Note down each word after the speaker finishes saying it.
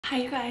Hi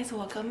you guys,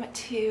 welcome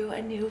to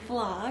a new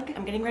vlog.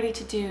 I'm getting ready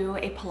to do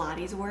a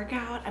Pilates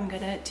workout. I'm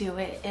gonna do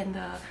it in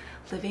the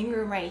living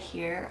room right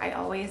here. I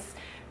always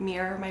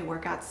mirror my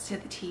workouts to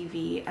the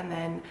TV and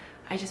then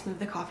I just move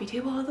the coffee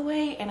table out of the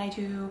way and I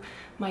do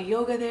my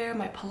yoga there,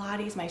 my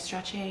Pilates, my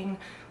stretching,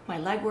 my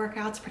leg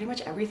workouts, pretty much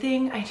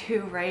everything I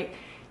do right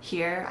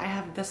here. I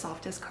have the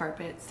softest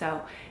carpet,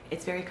 so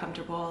it's very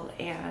comfortable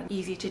and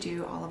easy to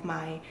do all of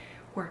my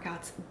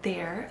workouts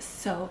there.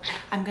 So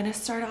I'm gonna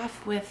start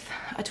off with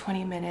a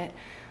 20-minute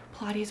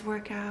Pilates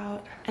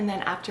workout, and then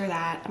after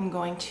that I'm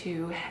going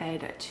to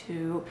head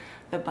to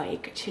the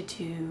bike to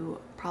do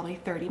probably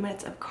 30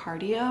 minutes of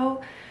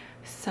cardio.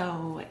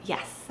 So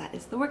yes, that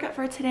is the workout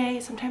for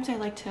today. Sometimes I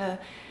like to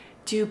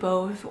do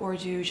both or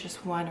do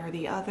just one or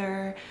the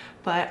other,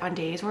 but on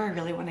days where I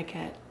really want to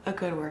get a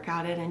good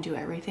workout in and do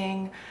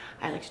everything,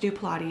 I like to do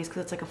Pilates because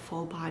it's like a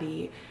full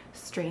body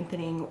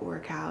strengthening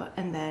workout,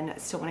 and then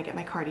still want to get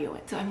my cardio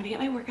in. So I'm gonna get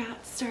my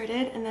workout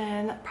started and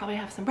then probably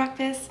have some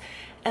breakfast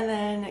and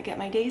then get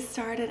my day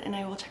started, and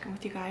I will check in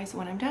with you guys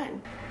when I'm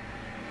done.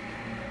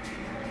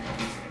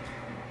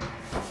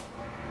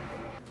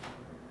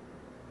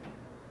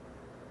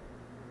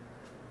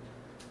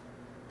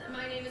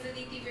 My name is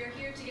Aditi. We're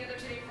here together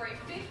today for a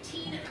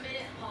 15-minute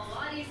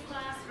Pilates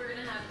class. We're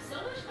gonna have so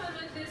much fun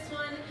with this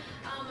one.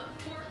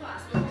 For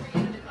class, before we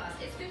get into class,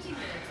 it's 15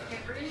 minutes. Okay,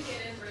 we're gonna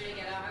get in, we're gonna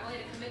get out. I want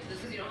you to commit to this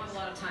because you don't have a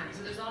lot of time.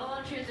 So there's not a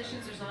lot of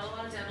transitions, there's not a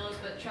lot of demos,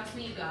 but trust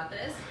me, you got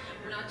this.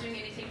 We're not doing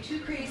anything too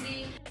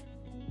crazy.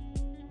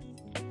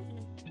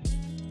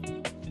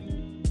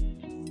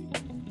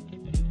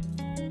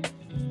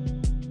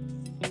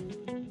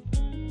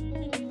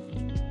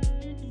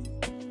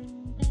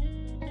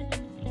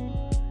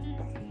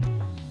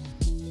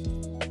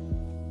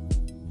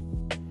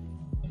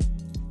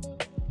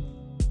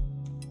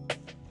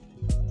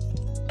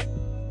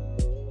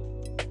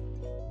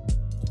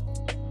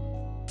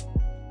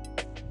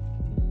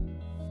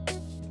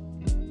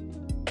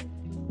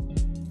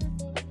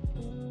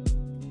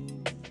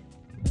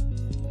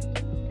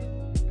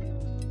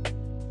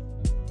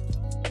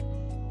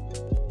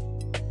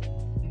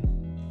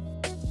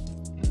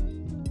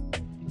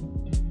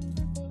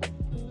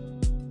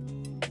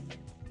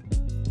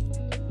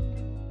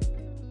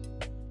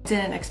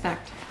 Didn't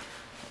expect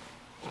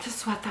to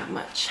sweat that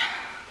much,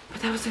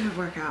 but that was a good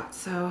workout.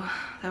 So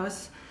that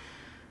was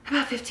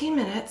about 15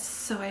 minutes.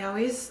 So I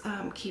always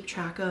keep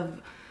track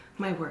of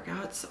my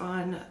workouts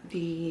on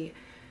the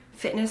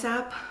fitness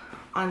app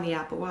on the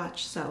Apple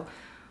Watch. So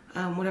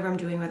whatever I'm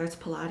doing, whether it's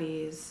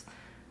Pilates,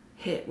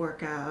 HIIT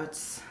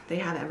workouts, they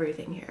have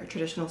everything here.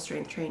 Traditional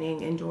strength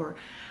training, indoor,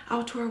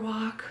 outdoor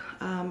walk,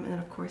 and then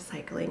of course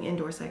cycling,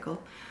 indoor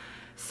cycle.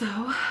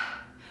 So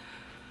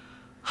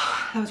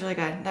that was really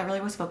good. That really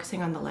was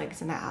focusing on the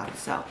legs and the abs.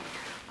 So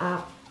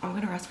I'm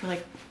gonna rest for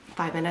like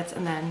 5 minutes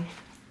and then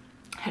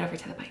head over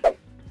to the bike.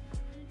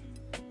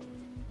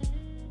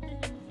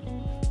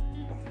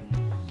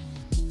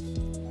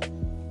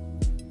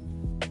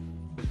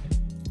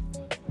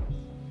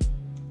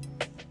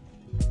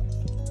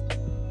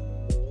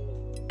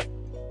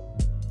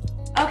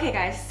 Okay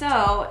guys,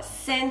 so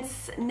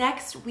since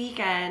next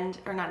weekend,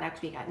 or not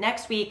next weekend,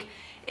 next week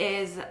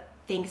is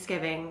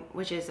Thanksgiving,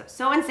 which is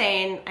so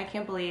insane. I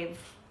can't believe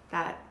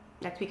that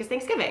next week is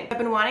Thanksgiving. I've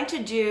been wanting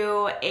to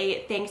do a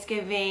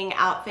Thanksgiving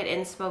outfit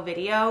inspo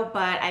video,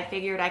 but I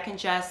figured I can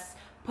just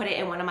put it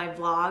in one of my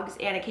vlogs,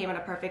 and it came at a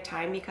perfect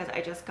time because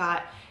I just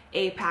got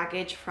a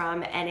package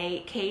from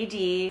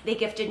NAKD. They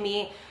gifted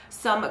me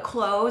some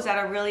clothes that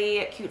are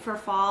really cute for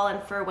fall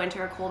and for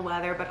winter, cold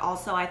weather, but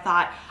also I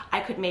thought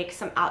I could make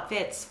some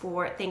outfits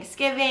for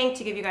Thanksgiving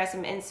to give you guys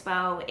some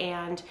inspo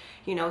and,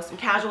 you know, some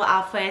casual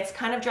outfits,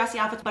 kind of dressy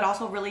outfits, but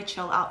also really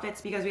chill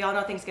outfits, because we all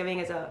know Thanksgiving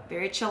is a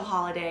very chill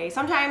holiday.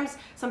 Sometimes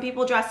some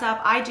people dress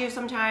up, I do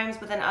sometimes,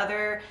 but then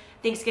other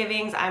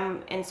Thanksgivings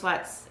I'm in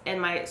sweats, in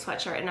my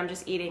sweatshirt, and I'm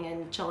just eating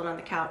and chilling on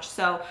the couch.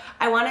 So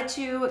I wanted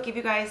to give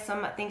you guys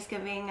some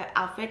Thanksgiving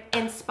outfit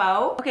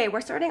inspo. Okay, we're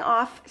starting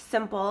off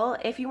simple.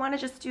 If you want to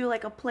just do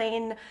like a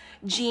plain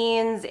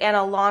jeans and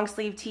a long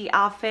sleeve tee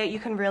outfit, you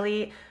can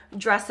really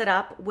dress it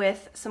up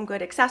with some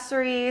good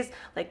accessories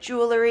like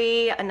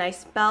jewelry, a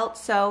nice belt.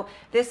 So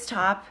this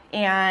top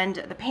and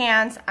the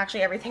pants,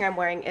 actually everything I'm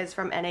wearing is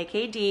from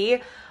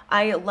NAKD.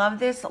 I love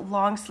this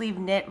long sleeve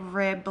knit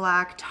rib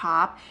black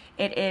top.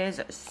 It is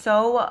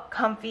so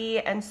comfy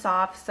and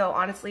soft, so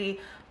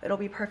honestly it'll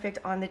be perfect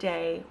on the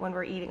day when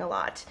we're eating a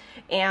lot.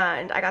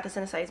 And I got this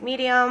in a size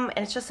medium,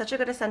 and it's just such a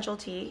good essential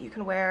tee you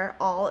can wear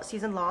all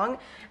season long.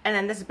 And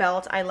then this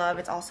belt I love.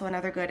 It's also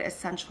another good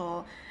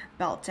essential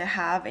belt to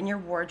have in your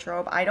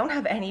wardrobe. I don't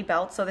have any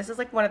belts, so this is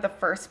like one of the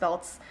first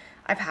belts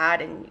I've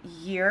had in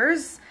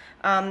years.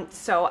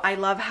 So I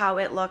love how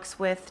it looks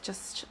with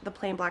just the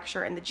plain black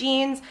shirt and the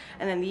jeans.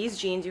 And then these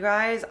jeans, you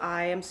guys,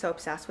 I am so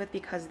obsessed with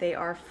because they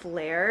are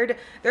flared.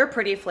 They're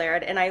pretty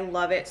flared and I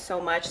love it so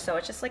much. So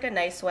it's just like a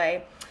nice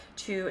way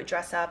to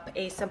dress up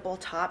a simple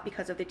top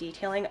because of the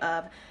detailing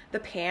of the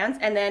pants.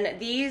 And then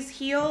these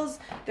heels,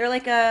 they're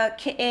like a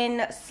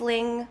kitten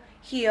sling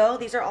heel.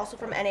 These are also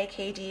from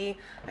NAKD.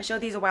 I showed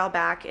these a while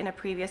back in a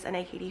previous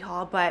NAKD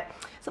haul, but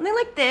something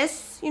like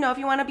this, you know, if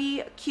you want to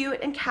be cute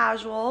and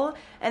casual,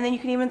 and then you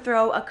can even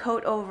throw a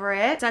coat over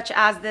it, such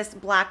as this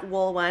black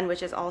wool one,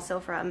 which is also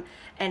from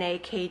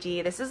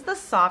NAKD. This is the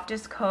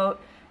softest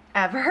coat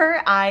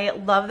ever. I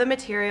love the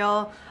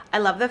material. I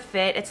love the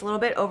fit. It's a little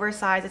bit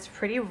oversized. It's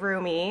pretty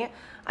roomy.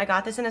 I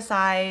got this in a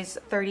size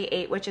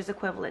 38, which is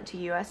equivalent to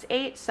US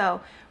 8.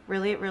 So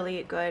really,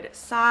 really good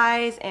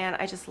size. And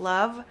I just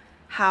love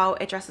how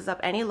it dresses up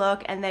any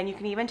look. And then you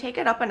can even take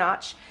it up a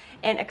notch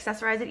and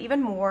accessorize it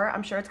even more.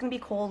 I'm sure it's gonna be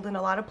cold in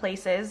a lot of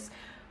places.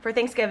 For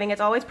Thanksgiving,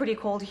 it's always pretty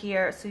cold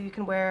here, so you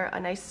can wear a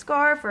nice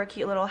scarf or a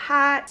cute little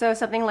hat. So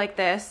something like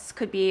this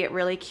could be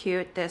really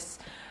cute. This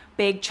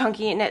big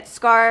chunky knit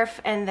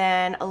scarf and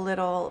then a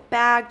little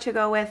bag to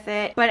go with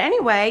it. But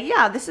anyway,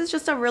 yeah, this is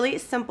just a really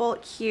simple,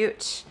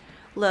 cute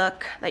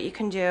look that you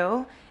can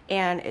do.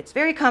 And it's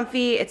very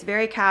comfy, it's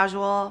very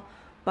casual,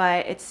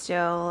 but it's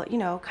still, you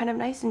know, kind of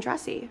nice and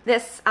dressy.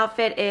 This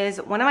outfit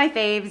is one of my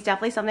faves,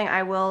 definitely something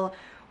I will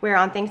wear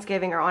on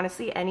Thanksgiving or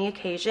honestly any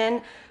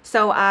occasion.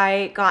 So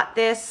I got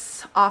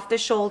this off the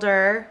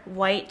shoulder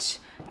white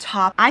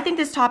top. I think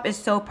this top is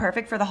so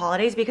perfect for the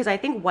holidays because I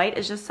think white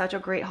is just such a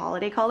great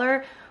holiday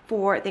color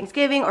for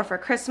Thanksgiving or for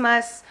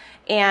Christmas,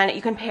 and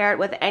you can pair it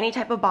with any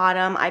type of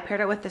bottom. I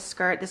paired it with this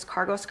skirt. This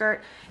cargo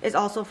skirt is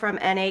also from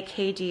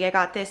NAKD. I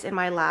got this in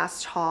my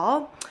last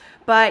haul.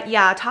 But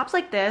yeah, tops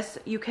like this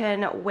you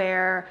can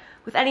wear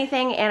with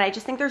anything, and I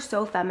just think they're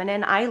so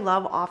feminine. I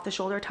love off the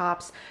shoulder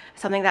tops,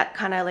 something that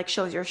kind of like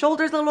shows your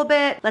shoulders a little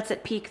bit, lets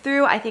it peek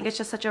through. I think it's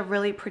just such a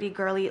really pretty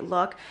girly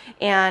look,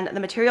 and the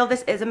material of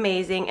this is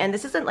amazing. And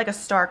this isn't like a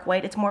stark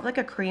white, it's more of like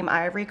a cream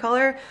ivory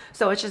color,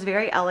 so it's just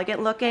very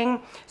elegant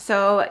looking.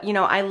 So, you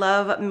know, I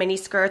love mini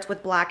skirts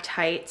with black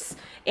tights,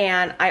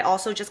 and I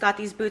also just got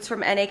these boots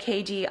from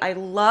NAKD. I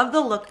love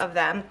the look of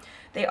them.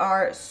 They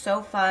are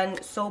so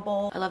fun, so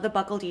bold. I love the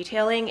buckle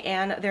detailing,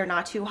 and they're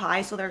not too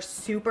high, so they're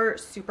super,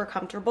 super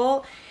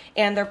comfortable.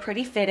 And they're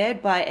pretty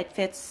fitted, but it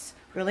fits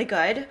really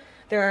good.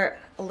 They're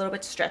a little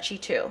bit stretchy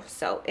too,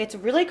 so it's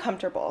really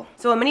comfortable.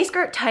 So a mini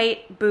skirt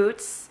tight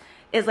boots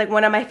is like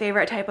one of my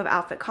favorite type of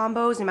outfit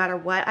combos, no matter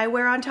what I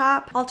wear on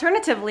top.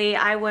 Alternatively,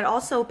 I would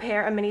also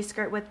pair a mini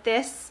skirt with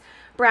this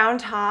brown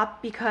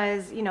top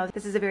because, you know,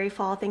 this is a very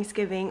fall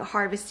Thanksgiving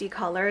harvesty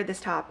color.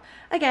 This top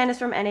again is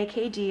from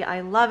NAKD.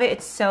 I love it.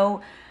 It's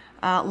so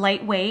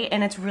lightweight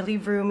and it's really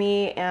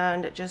roomy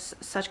and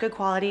just such good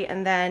quality.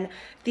 And then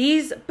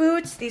these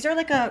boots, these are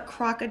like a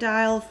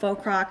crocodile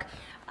faux croc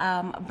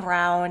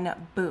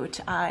brown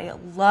boot. I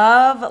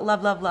love,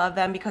 love, love, love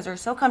them because they're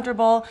so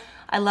comfortable.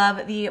 I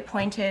love the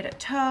pointed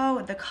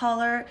toe, the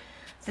color,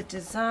 the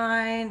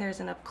design. There's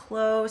an up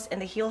close,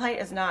 and the heel height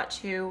is not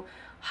too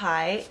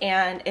high,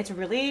 and it's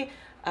really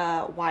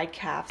wide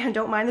calf. And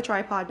don't mind the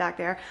tripod back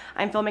there.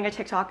 I'm filming a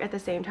TikTok at the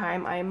same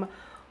time. I'm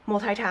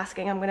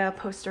multitasking. I'm gonna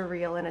post a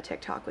reel and a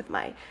TikTok with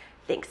my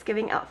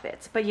Thanksgiving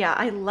outfits. But yeah,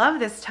 I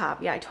love this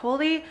top. Yeah, I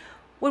totally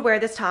would wear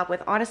this top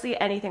with honestly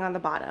anything on the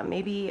bottom.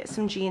 Maybe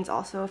some jeans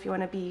also if you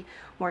want to be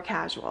more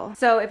casual.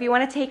 So if you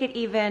want to take it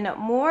even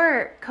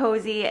more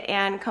cozy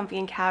and comfy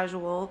and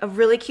casual, a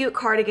really cute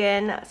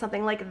cardigan,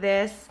 something like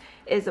this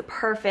is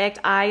perfect.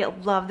 I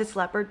love this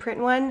leopard print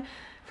one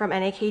from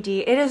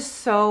NAKD. It is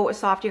so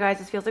soft, you guys.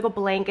 This feels like a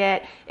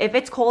blanket. If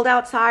it's cold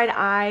outside,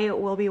 I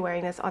will be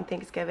wearing this on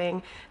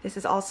Thanksgiving. This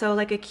is also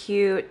like a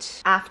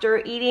cute after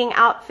eating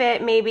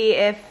outfit, maybe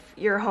if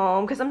you're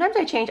home, because sometimes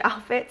I change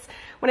outfits.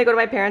 When I go to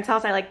my parents'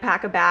 house, I like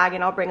pack a bag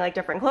and I'll bring like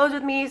different clothes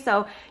with me.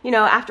 So, you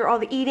know, after all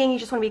the eating, you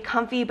just want to be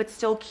comfy but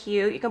still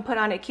cute. You can put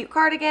on a cute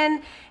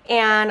cardigan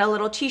and a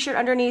little t-shirt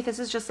underneath. This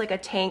is just like a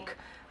tank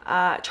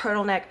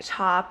turtleneck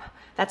top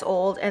that's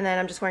old, and then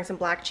I'm just wearing some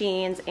black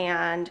jeans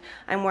and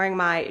I'm wearing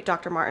my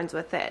Dr. Martens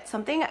with it.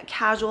 Something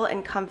casual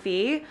and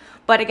comfy,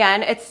 but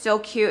again, it's still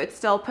cute, it's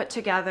still put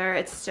together,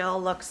 it still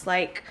looks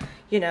like,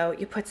 you know,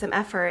 you put some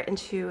effort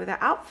into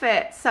the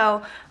outfit.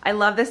 So I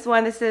love this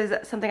one. This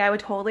is something I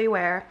would totally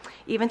wear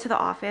even to the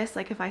office.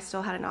 Like if I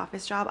still had an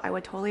office job, I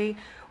would totally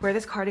wear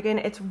this cardigan.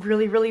 It's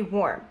really, really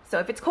warm. So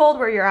if it's cold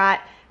where you're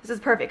at, this is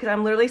perfect because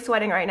I'm literally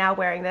sweating right now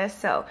wearing this.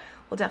 So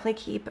will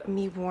definitely keep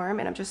me warm,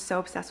 and I'm just so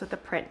obsessed with the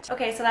print.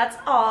 Okay, so that's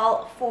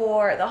all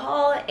for the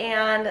haul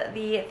and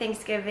the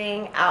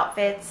Thanksgiving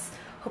outfits.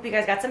 Hope you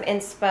guys got some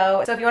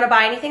inspo. So if you want to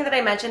buy anything that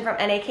I mentioned from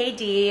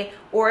NAKD,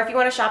 or if you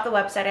want to shop the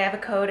website, I have a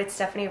code. It's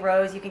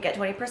STEPHANIEROSE. You can get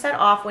 20%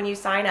 off when you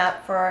sign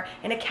up for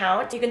an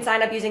account. You can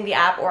sign up using the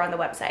app or on the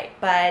website.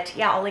 But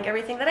yeah, I'll link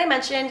everything that I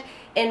mentioned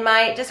in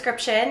my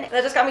description.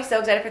 That just got me so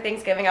excited for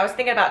Thanksgiving. I was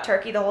thinking about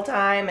turkey the whole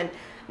time and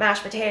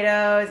mashed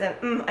potatoes,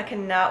 and I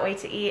cannot wait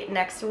to eat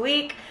next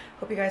week.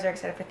 Hope you guys are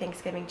excited for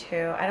Thanksgiving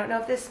too. I don't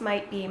know if this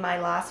might be my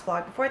last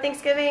vlog before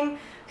Thanksgiving,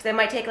 because I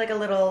might take like a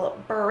little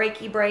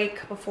breaky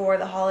break before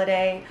the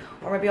holiday,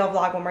 or maybe I'll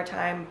vlog one more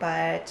time,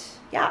 but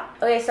yeah.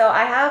 Okay, so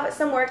I have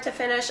some work to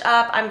finish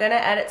up. I'm gonna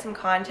edit some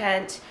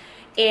content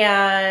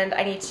and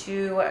I need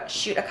to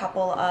shoot a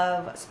couple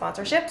of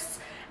sponsorships.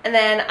 And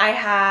then I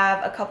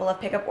have a couple of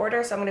pickup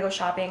orders, so I'm gonna go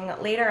shopping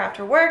later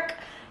after work,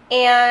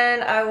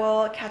 and I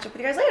will catch up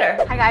with you guys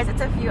later. Hi guys,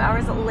 it's a few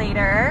hours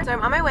later. So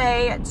I'm on my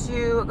way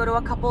to go to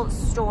a couple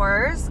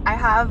stores. I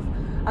have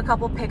a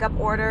couple pickup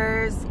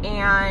orders,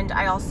 and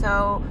I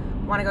also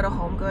want to go to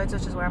Home Goods,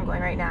 which is where I'm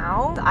going right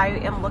now. I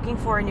am looking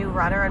for a new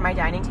runner on my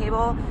dining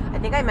table. I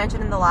think I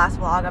mentioned in the last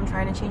vlog I'm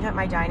trying to change up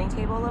my dining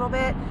table a little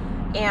bit,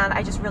 and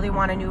I just really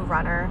want a new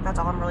runner. That's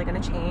all I'm really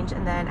going to change,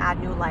 and then add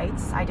new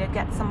lights. I did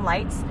get some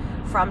lights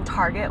from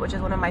Target, which is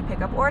one of my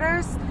pickup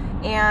orders,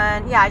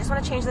 and yeah, I just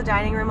want to change the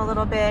dining room a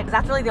little bit.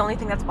 That's really the only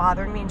thing that's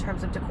bothering me in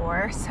terms of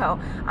decor. So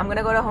I'm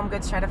gonna go to Home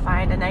Goods, try to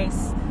find a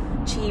nice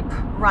cheap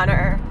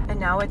runner. And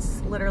now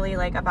it's literally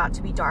like about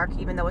to be dark,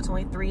 even though it's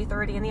only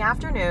 3:30 in the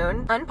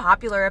afternoon.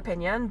 Unpopular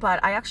opinion, but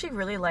I actually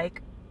really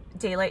like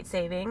daylight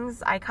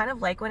savings. I kind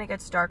of like when it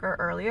gets darker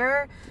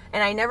earlier,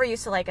 and I never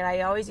used to like it.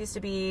 I always used to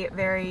be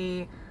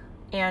very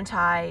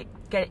anti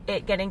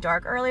it getting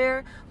dark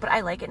earlier, but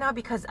I like it now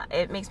because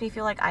it makes me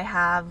feel like I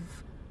have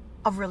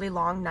a really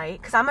long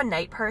night, because I'm a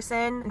night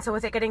person, and so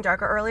with it getting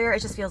darker earlier,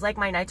 it just feels like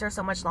my nights are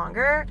so much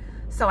longer.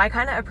 So I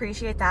kind of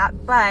appreciate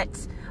that,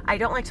 but I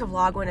don't like to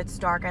vlog when it's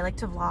dark. I like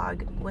to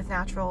vlog with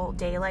natural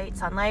daylight,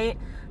 sunlight.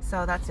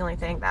 So that's the only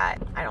thing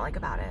that I don't like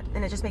about it,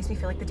 and it just makes me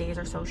feel like the days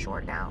are so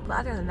short now. But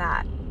other than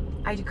that,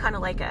 I do kind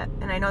of like it,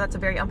 and I know that's a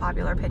very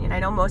unpopular opinion. I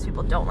know most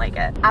people don't like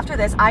it. After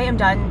this, I am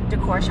done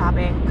decor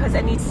shopping because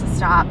it needs to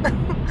stop.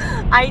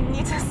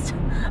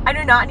 I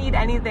do not need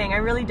anything. I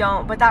really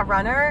don't. But that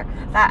runner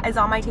that is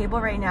on my table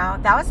right now,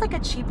 that was like a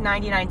cheap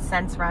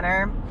 99-cent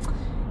runner,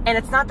 and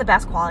it's not the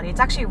best quality. It's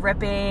actually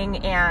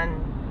ripping,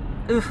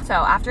 and oof. So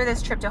after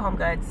this trip to Home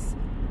Goods,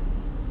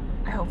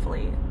 I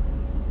hopefully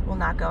will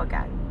not go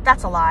again.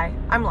 That's a lie.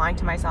 I'm lying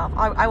to myself.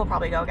 I will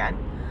probably go again.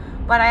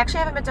 But I actually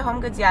haven't been to Home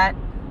Goods yet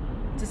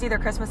to see their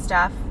Christmas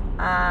stuff.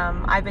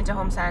 I've been to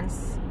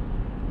HomeSense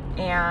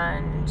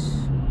and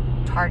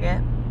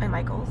Target and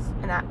Michael's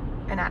and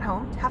At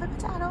Home. Have I been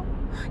to At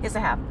Home? Yes, I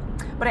have.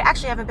 But I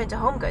actually haven't been to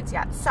Home Goods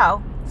yet.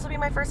 So this will be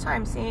my first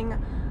time seeing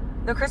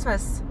the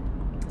Christmas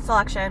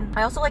selection.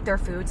 I also like their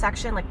food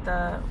section, like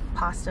the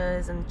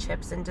pastas and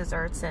chips and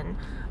desserts and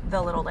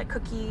the little like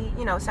cookie,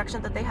 you know,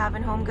 section that they have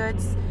in Home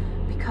Goods,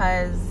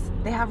 because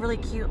they have really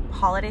cute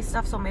holiday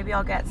stuff. So maybe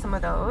I'll get some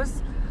of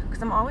those,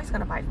 because I'm always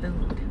gonna buy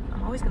food.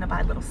 I'm always gonna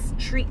buy little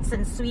treats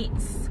and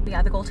sweets. But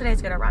yeah, the goal today is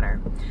to get a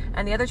runner.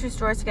 And the other two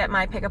stores to get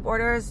my pickup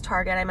orders,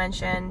 Target I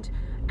mentioned,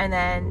 and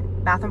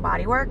then Bath &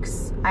 Body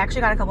Works. I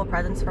actually got a couple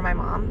presents for my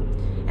mom,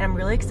 and I'm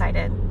really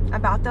excited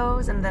about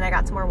those. And then I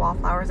got some more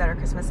wallflowers that are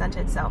Christmas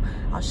scented, so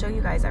I'll show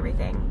you guys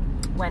everything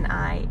when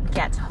I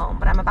get home.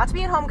 But I'm about to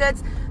be at Home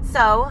Goods,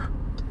 so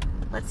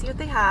let's see what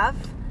they have,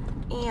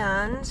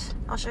 and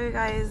I'll show you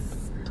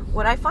guys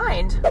what I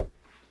find.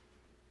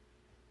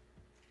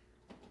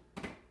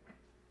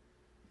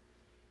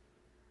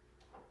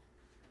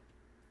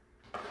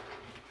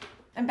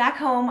 I'm back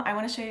home. I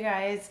want to show you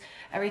guys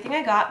everything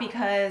I got,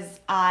 because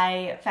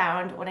I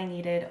found what I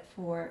needed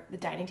for the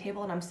dining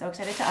table, and I'm so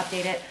excited to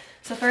update it.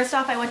 So first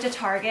off, I went to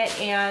Target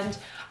and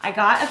I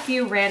got a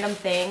few random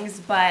things,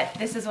 but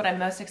this is what I'm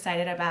most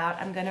excited about.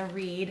 I'm gonna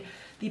read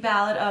The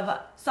Ballad of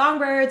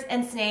Songbirds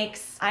and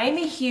Snakes. I am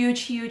a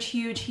huge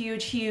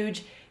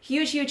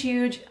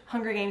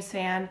Hunger Games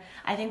fan.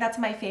 I think that's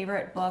my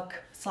favorite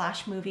book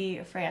 /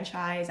 movie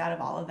franchise out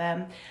of all of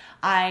them.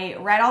 I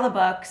read all the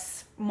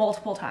books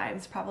multiple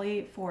times,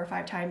 probably 4 or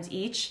 5 times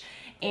each,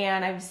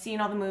 and I've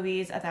seen all the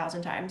movies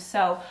 1,000 times.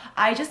 So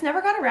I just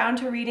never got around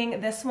to reading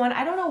this one.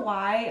 I don't know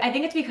why. I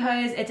think it's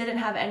because it didn't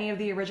have any of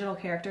the original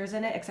characters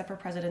in it except for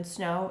President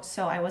Snow,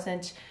 so I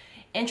wasn't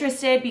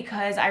interested,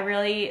 because I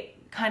really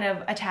kind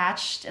of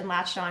attached and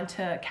latched on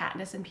to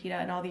Katniss and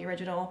Peeta and all the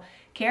original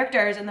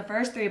characters in the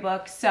first 3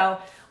 books. So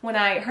when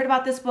I heard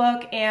about this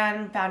book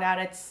and found out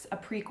it's a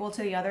prequel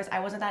to the others,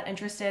 I wasn't that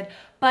interested.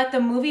 But the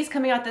movie's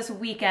coming out this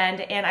weekend,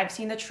 and I've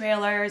seen the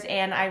trailers,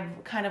 and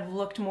I've kind of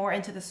looked more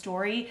into the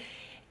story,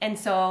 and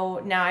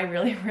so now I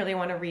really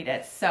want to read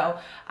it. So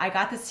I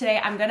got this today.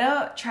 I'm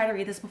gonna try to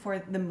read this before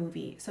the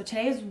movie. So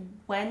today is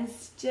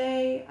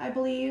Wednesday, I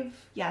believe.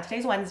 Yeah,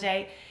 today's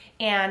Wednesday,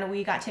 and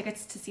we got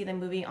tickets to see the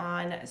movie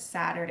on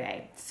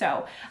Saturday.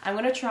 So I'm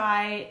gonna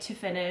try to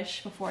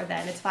finish before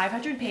then. It's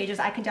 500 pages.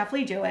 I can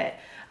definitely do it.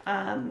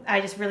 I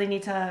just really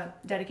need to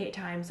dedicate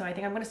time. So I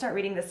think I'm gonna start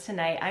reading this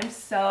tonight. I'm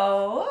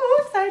so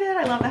excited.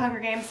 I love the Hunger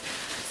Games.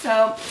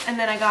 So, and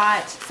then I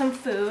got some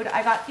food.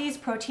 I got these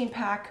protein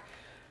pack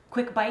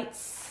quick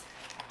bites.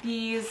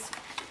 These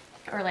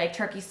are like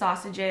turkey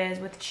sausages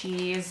with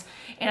cheese,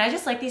 and I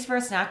just like these for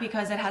a snack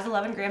because it has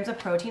 11 grams of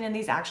protein, and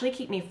these actually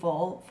keep me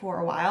full for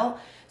a while.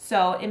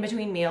 So in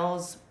between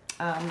meals,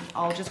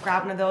 I'll just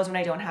grab one of those when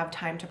I don't have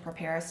time to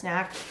prepare a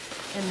snack.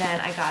 And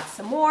then I got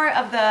some more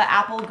of the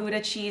apple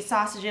Gouda cheese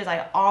sausages.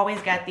 I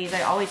always get these.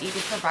 I always eat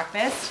these for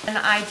breakfast. And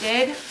I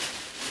did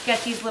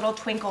get these little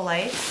twinkle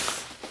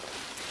lights,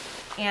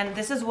 and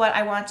this is what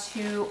I want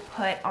to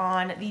put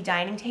on the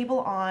dining table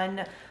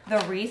on the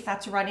wreath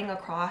that's running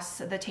across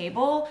the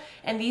table.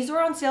 And these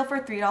were on sale for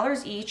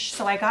 $3 each,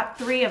 so I got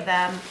 3 of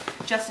them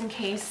just in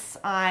case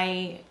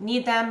I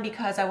need them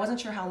because I wasn't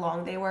sure how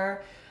long they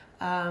were.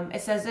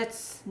 It says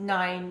it's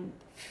 9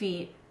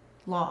 feet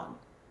long,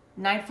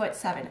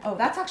 9'7". Oh,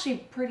 that's actually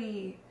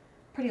pretty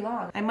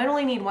long. I might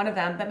only need 1 of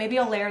them, but maybe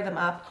I'll layer them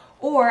up.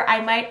 Or I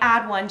might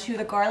add one to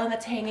the garland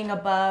that's hanging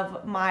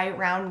above my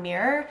round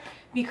mirror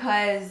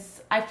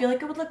because I feel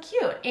like it would look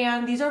cute.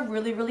 And these are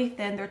really, really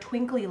thin. They're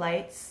twinkly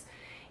lights.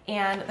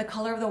 And the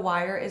color of the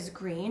wire is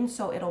green,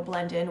 so it'll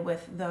blend in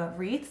with the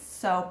wreaths.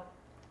 So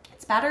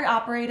it's battery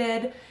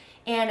operated,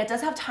 and it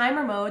does have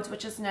timer modes,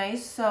 which is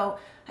nice. So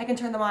I can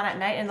turn them on at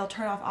night and they'll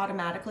turn off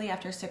automatically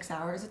after 6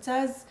 hours, it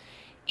says.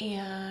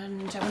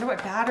 And I wonder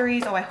what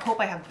batteries, oh, I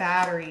hope I have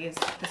batteries.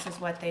 This is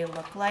what they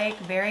look like.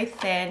 Very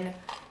thin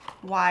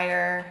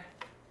wire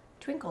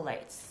twinkle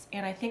lights.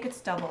 And I think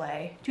it's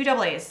AA, 2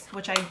 AA's,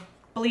 which I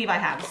believe I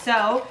have.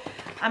 So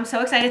I'm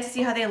so excited to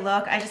see how they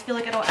look. I just feel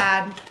like it'll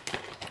add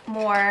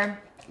more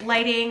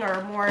lighting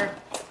or more,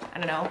 I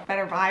don't know,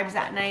 better vibes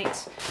at night.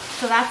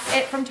 So that's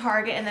it from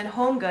Target. And then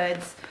Home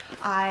Goods,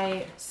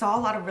 I saw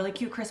a lot of really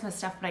cute Christmas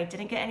stuff, but I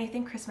didn't get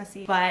anything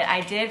Christmassy. But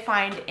I did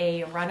find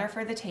a runner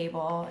for the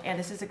table, and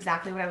this is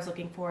exactly what I was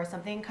looking for.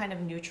 Something kind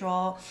of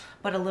neutral,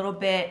 but a little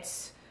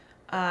bit,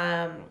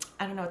 I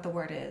don't know what the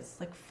word is,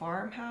 like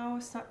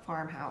farmhouse, not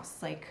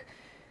farmhouse, like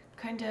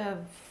kind of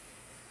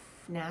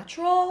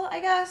natural, I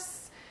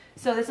guess.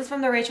 So this is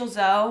from the Rachel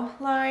Zoe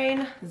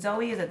line.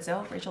 Zoe, is it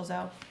Zoe? Rachel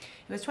Zoe.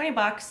 It was 20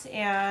 bucks,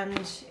 and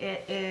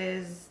it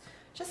is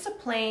just a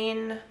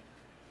plain,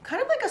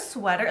 kind of like a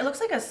sweater. It looks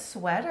like a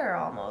sweater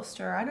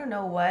almost, or I don't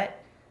know what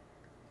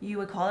you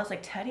would call this, like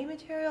teddy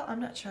material. I'm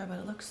not sure, but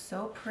it looks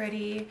so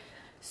pretty.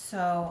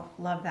 So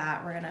love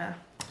that. We're gonna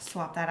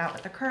swap that out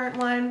with the current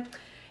one.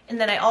 And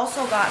then I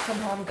also got from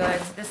Home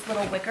Goods this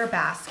little wicker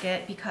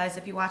basket because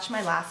if you watched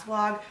my last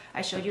vlog,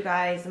 I showed you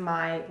guys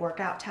my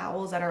workout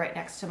towels that are right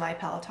next to my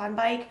Peloton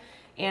bike.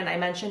 And I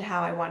mentioned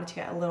how I wanted to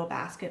get a little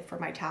basket for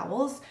my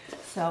towels.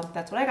 So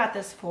that's what I got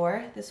this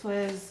for. This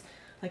was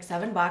like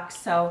 7 bucks.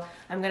 So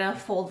I'm gonna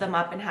fold them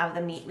up and have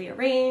them neatly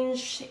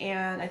arranged.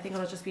 And I think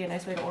it'll just be a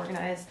nice way to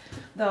organize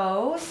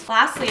those.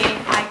 Lastly,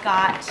 I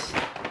got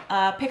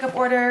a pickup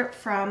order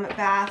from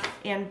Bath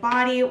and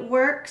Body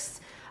Works.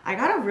 I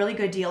got a really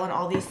good deal on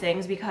all these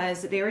things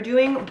because they were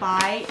doing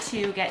buy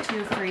 2 get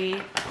 2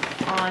 free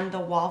on the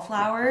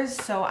wallflowers.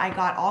 So I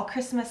got all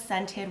Christmas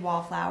scented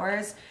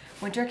wallflowers.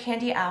 Winter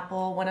Candy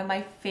Apple, one of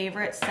my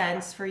favorite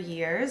scents for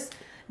years.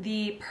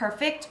 The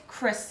Perfect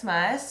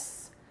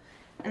Christmas.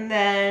 And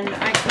then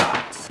I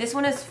got, this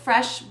one is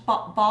Fresh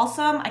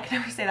Balsam. I can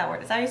never say that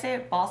word. Is that how you say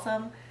it?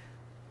 Balsam?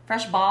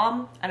 Fresh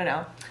Balm? I don't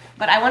know.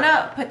 But I want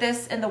to put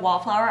this in the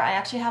wallflower. I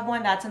actually have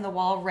one that's in the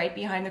wall right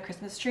behind the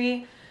Christmas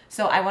tree.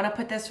 So I want to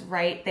put this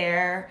right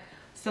there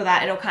so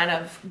that it'll kind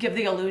of give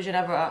the illusion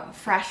of a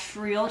fresh,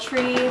 real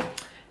tree.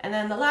 And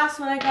then the last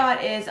one I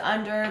got is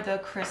under the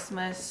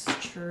Christmas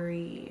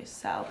tree.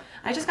 So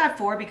I just got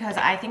 4 because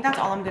I think that's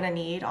all I'm gonna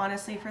need,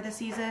 honestly, for the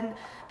season.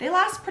 They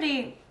last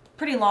pretty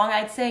long,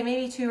 I'd say.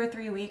 Maybe 2 or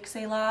 3 weeks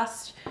they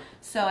last.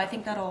 So I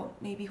think that'll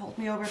maybe hold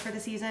me over for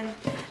the season.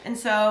 And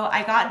so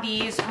I got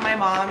these for my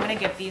mom. I'm gonna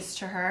give these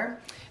to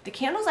her. The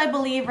candles, I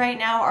believe, right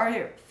now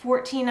are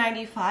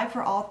 $14.95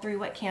 for all 3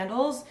 wick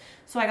candles.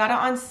 So I got it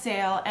on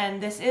sale,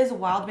 and this is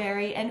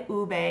Wildberry and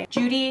Ube.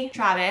 Judy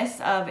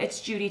Travis of It's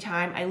Judy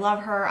Time. I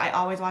love her. I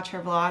always watch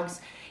her vlogs.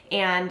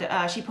 And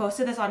she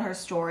posted this on her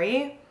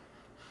story.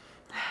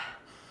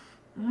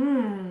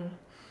 Ube.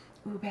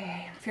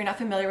 If you're not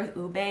familiar with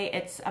Ube,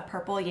 it's a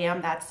purple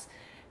yam that's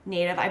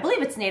native. I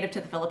believe it's native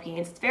to the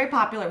Philippines. It's very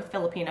popular with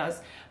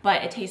Filipinos,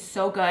 but it tastes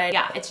so good.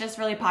 Yeah, it's just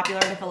really popular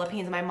in the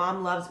Philippines. My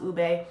mom loves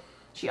Ube.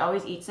 She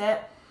always eats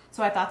it.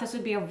 So I thought this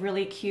would be a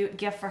really cute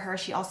gift for her.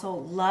 She also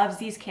loves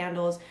these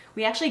candles.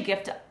 We actually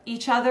gift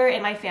each other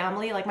in my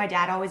family. Like my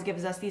dad always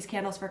gives us these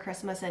candles for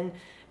Christmas, and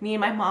me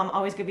and my mom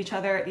always give each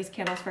other these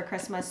candles for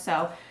Christmas.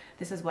 So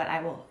this is what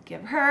I will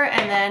give her.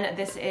 And then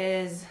this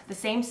is the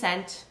same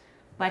scent,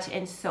 but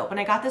in soap. And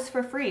I got this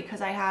for free because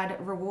I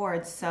had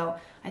rewards. So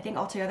I think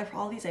altogether for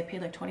all these, I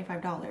paid like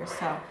 $25.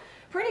 So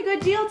pretty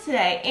good deal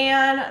today.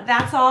 And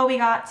that's all we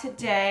got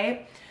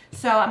today.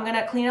 So I'm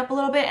gonna clean up a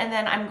little bit, and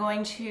then I'm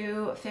going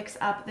to fix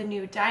up the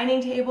new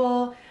dining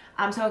table.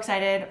 I'm so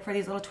excited for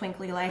these little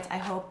twinkly lights. I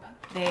hope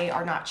they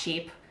are not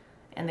cheap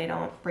and they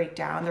don't break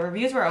down. The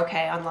reviews were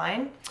okay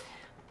online.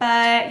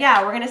 But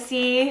yeah, we're gonna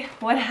see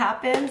what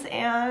happens,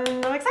 and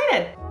I'm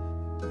excited.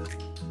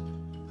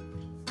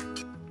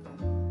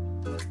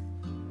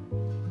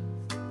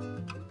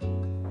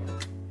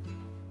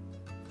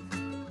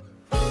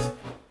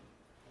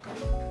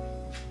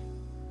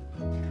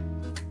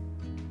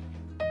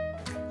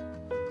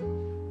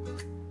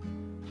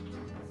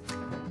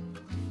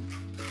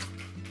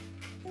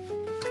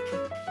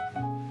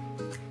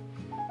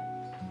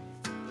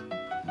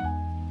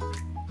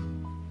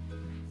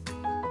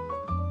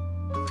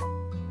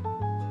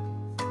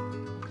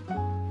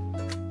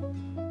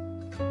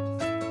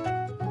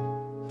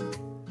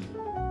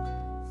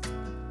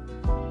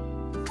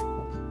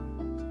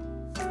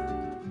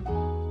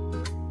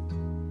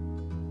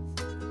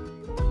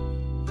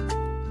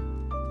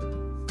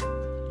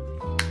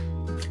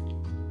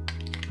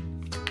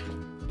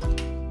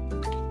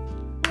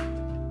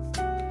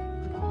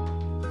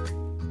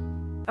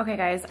 Okay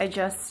guys, I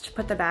just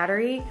put the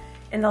battery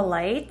in the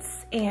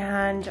lights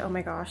and oh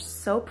my gosh,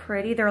 so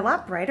pretty. They're a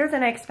lot brighter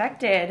than I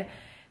expected.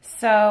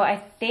 So I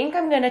think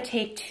I'm gonna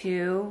take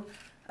 2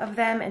 of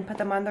them and put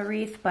them on the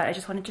wreath, but I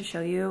just wanted to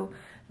show you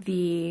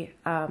the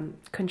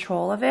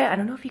control of it. I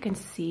don't know if you can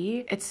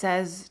see. It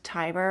says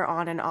timer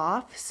on and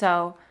off.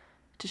 So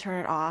to turn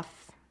it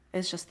off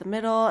is just the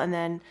middle, and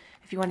then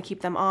if you want to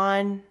keep them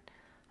on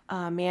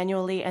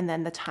manually, and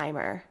then the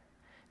timer.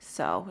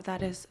 So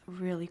that is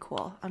really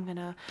cool. I'm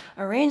gonna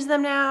arrange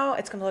them now.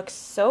 It's gonna look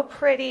so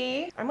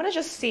pretty. I'm gonna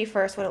just see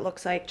first what it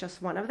looks like,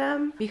 just one of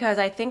them, because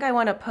I think I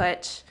want to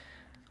put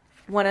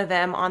one of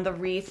them on the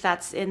wreath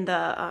that's in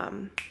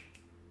the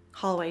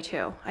hallway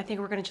too. I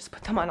think we're gonna just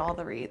put them on all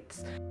the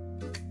wreaths.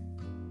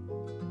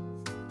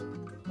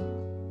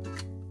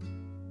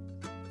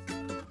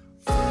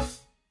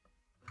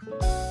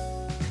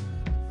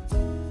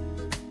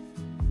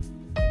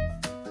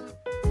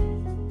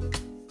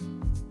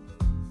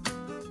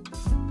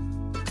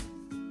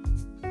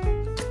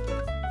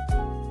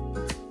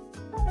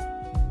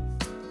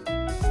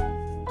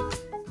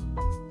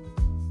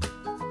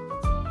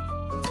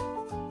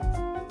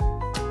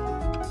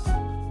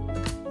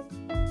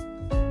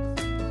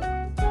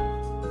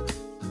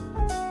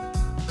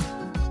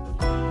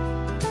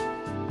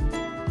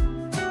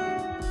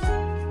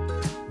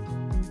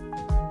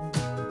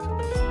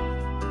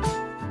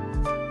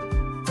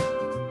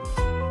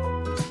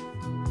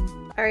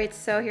 All right,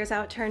 so here's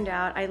how it turned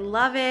out. I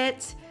love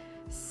it.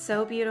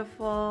 So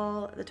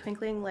beautiful. The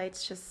twinkling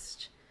lights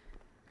just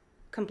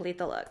complete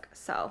the look.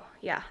 So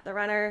yeah, the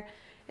runner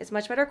is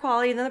much better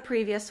quality than the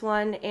previous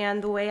one.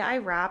 And the way I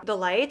wrap the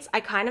lights, I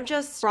kind of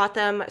just brought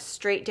them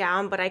straight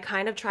down, but I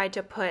kind of tried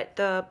to put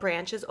the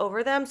branches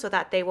over them so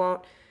that they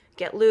won't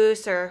get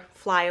loose or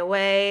fly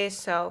away.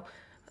 So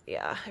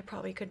yeah, I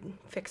probably could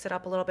fix it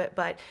up a little bit,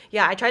 but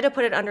yeah, I tried to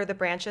put it under the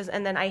branches,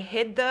 and then I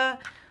hid the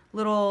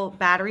little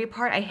battery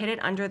part, I hid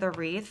it under the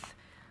wreath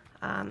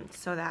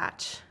so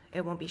that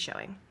it won't be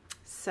showing.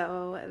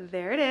 So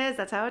there it is.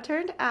 That's how it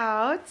turned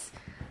out.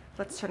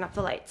 Let's turn off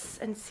the lights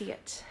and see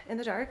it in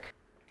the dark.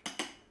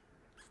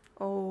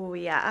 Oh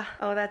yeah.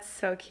 Oh, that's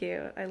so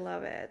cute. I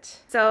love it.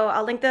 So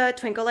I'll link the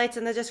twinkle lights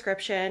in the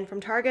description, from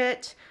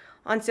Target,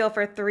 on sale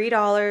for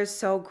 $3.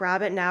 So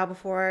grab it now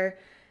before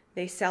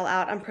they sell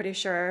out. I'm pretty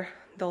sure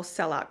they'll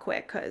sell out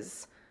quick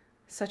because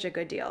such a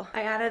good deal.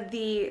 I added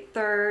the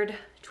 3rd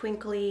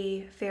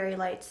twinkly fairy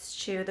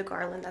lights to the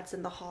garland that's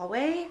in the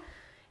hallway,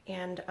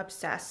 and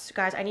obsessed.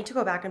 Guys, I need to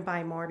go back and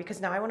buy more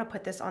because now I want to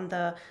put this on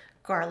the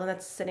garland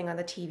that's sitting on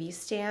the TV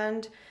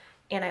stand,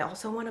 and I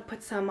also want to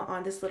put some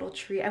on this little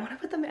tree. I want to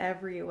put them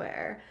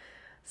everywhere.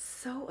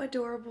 So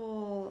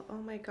adorable. Oh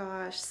my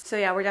gosh. So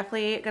yeah, we're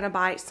definitely gonna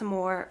buy some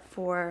more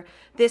for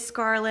this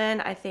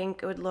garland. I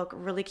think it would look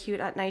really cute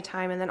at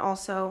nighttime, and then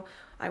also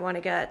I want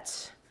to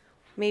get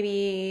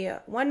maybe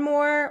 1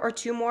 more or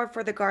 2 more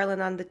for the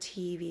garland on the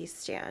TV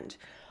stand.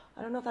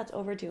 I don't know if that's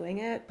overdoing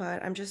it,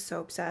 but I'm just so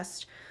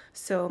obsessed.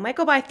 So might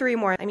go buy 3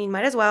 more. I mean,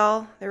 might as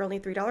well. They're only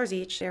 $3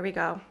 each. There we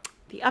go.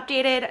 The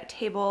updated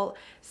table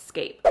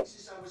scape.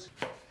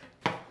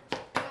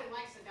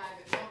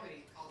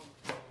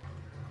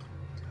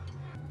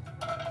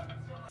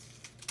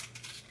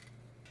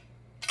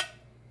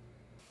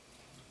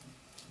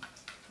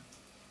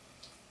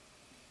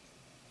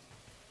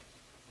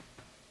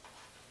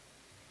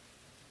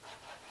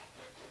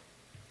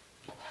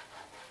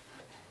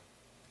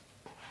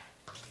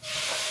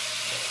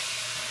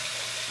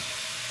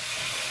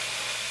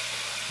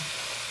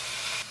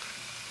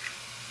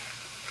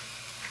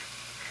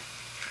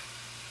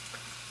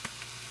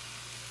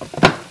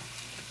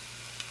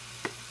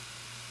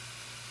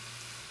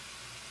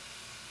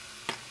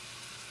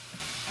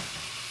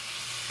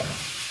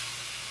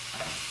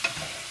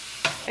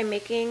 I'm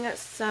making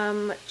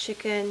some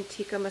chicken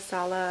tikka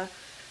masala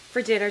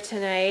for dinner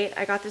tonight.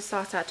 I got this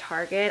sauce at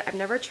Target. I've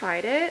never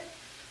tried it.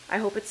 I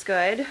hope it's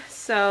good.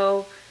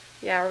 So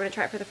yeah, we're gonna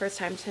try it for the first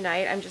time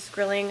tonight. I'm just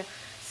grilling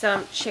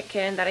some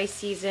chicken that I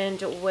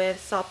seasoned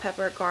with salt,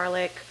 pepper,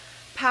 garlic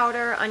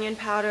powder, onion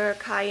powder,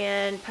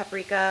 cayenne,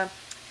 paprika,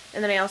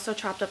 and then I also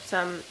chopped up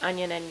some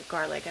onion and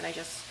garlic, and I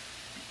just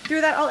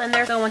threw that all in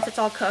there. So once it's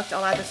all cooked,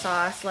 I'll add the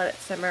sauce, let it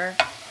simmer,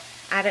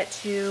 add it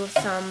to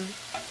some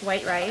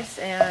white rice,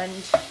 and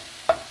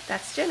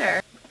that's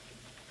dinner.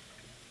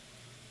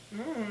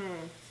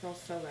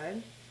 Smells so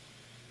good.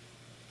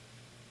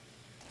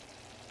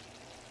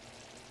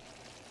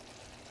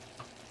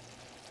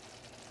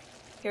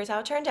 Here's how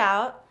it turned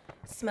out.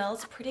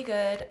 Smells pretty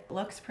good,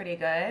 looks pretty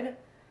good.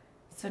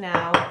 So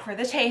now for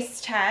the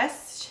taste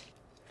test.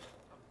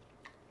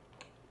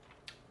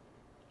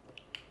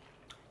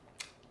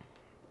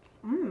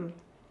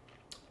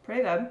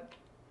 Pretty good.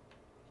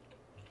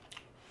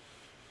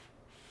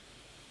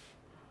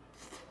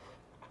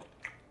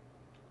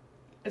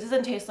 It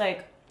doesn't taste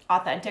like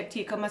authentic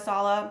tikka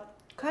masala.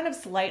 Kind of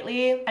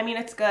slightly. I mean,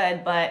 it's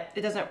good, but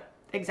it doesn't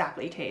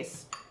exactly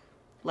taste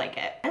like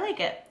it. I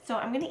like it. So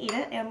I'm gonna eat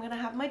it, and I'm gonna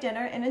have my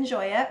dinner and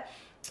enjoy it.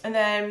 And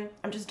then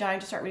I'm just dying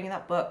to start reading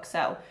that book,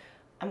 so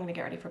I'm gonna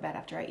get ready for bed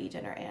after I eat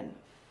dinner and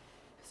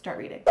start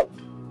reading.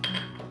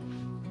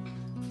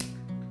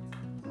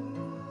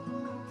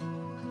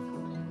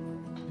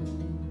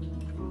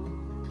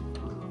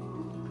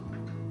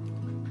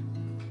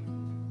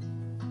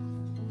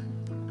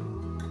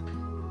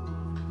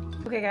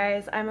 Okay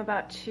guys, I'm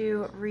about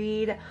to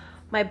read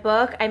my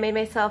book. I made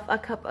myself a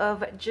cup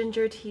of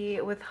ginger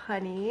tea with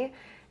honey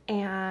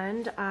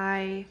and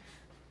I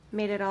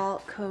made it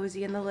all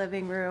cozy in the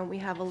living room. We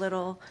have a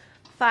little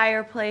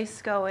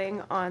fireplace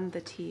going on the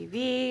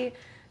TV.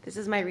 This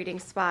is my reading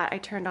spot. I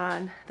turned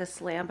on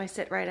this lamp. I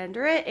sit right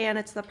under it and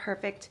it's the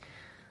perfect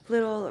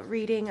little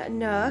reading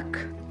nook.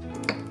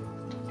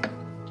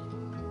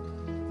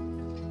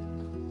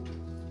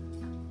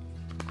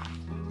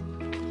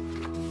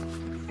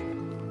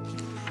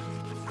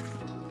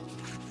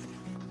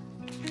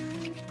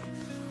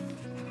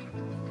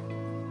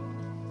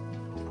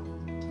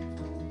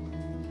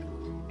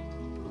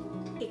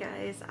 Hey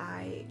guys,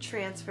 I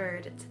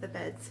transferred to the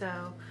bed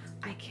so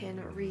I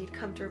can read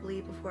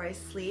comfortably before I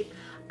sleep.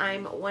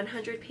 I'm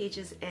 100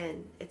 pages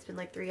in. It's been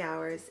like 3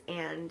 hours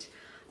and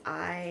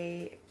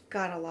I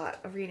got a lot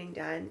of reading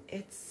done.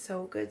 It's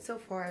so good so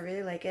far. I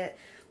really like it,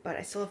 but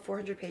I still have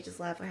 400 pages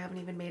left. I haven't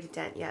even made a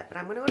dent yet, but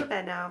I'm gonna go to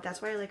bed now.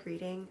 That's why I like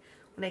reading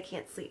when I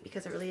can't sleep,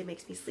 because it really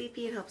makes me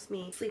sleepy and helps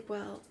me sleep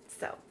well.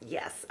 So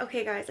yes.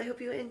 Okay guys, I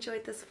hope you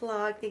enjoyed this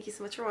vlog. Thank you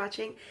so much for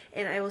watching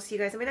and I will see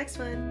you guys in my next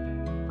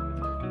one.